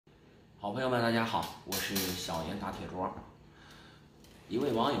好朋友们，大家好，我是小闫打铁镯。一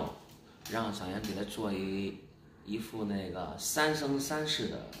位网友让小闫给他做一副那个三生三世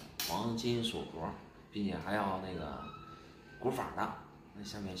的黄金手镯，并且还要那个古法的。那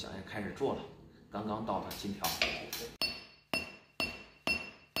下面小闫开始做了，刚刚到的金条。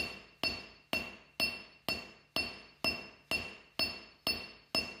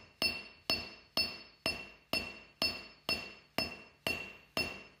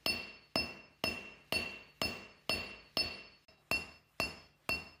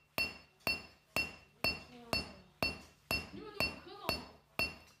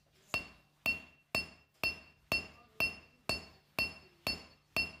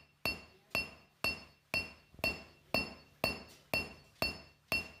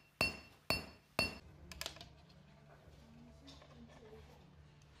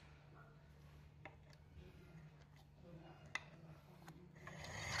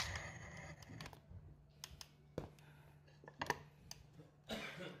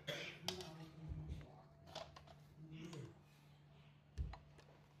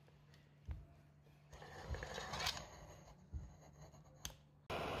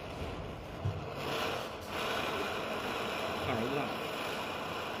看儿子了。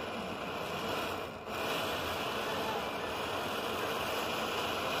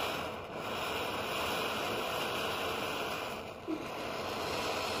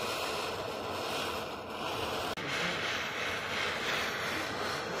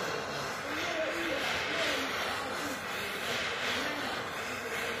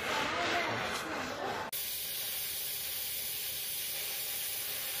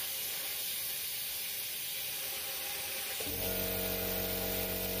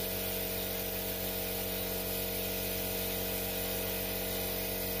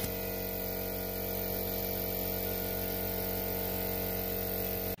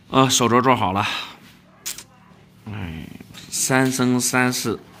手镯做好了，三生三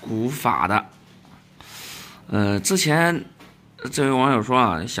世古法的。之前这位网友说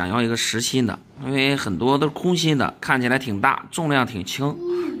啊，想要一个实心的，因为很多都是空心的，看起来挺大，重量挺轻，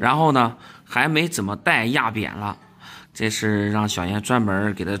然后呢还没怎么带压扁了。这是让小闫专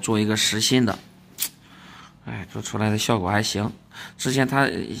门给他做一个实心的，做出来的效果还行。之前他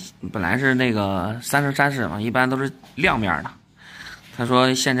本来是那个三生三世嘛，一般都是亮面的。他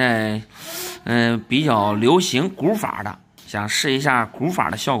说现在比较流行古法的，想试一下古法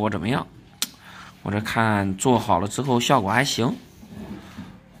的效果怎么样。我这看做好了之后效果还行，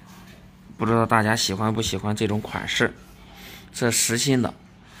不知道大家喜欢不喜欢这种款式。这实心的，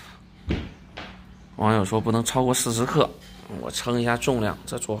网友说不能超过40克，我称一下重量，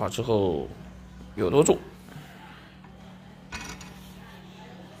这做好之后有多重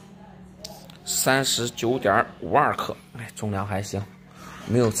？39.52克，重量还行，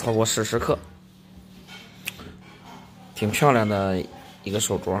没有超过40克，挺漂亮的一个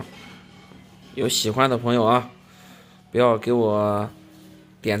手镯。有喜欢的朋友啊，不要给我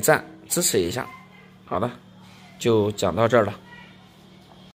点赞支持一下。好的，就讲到这儿了。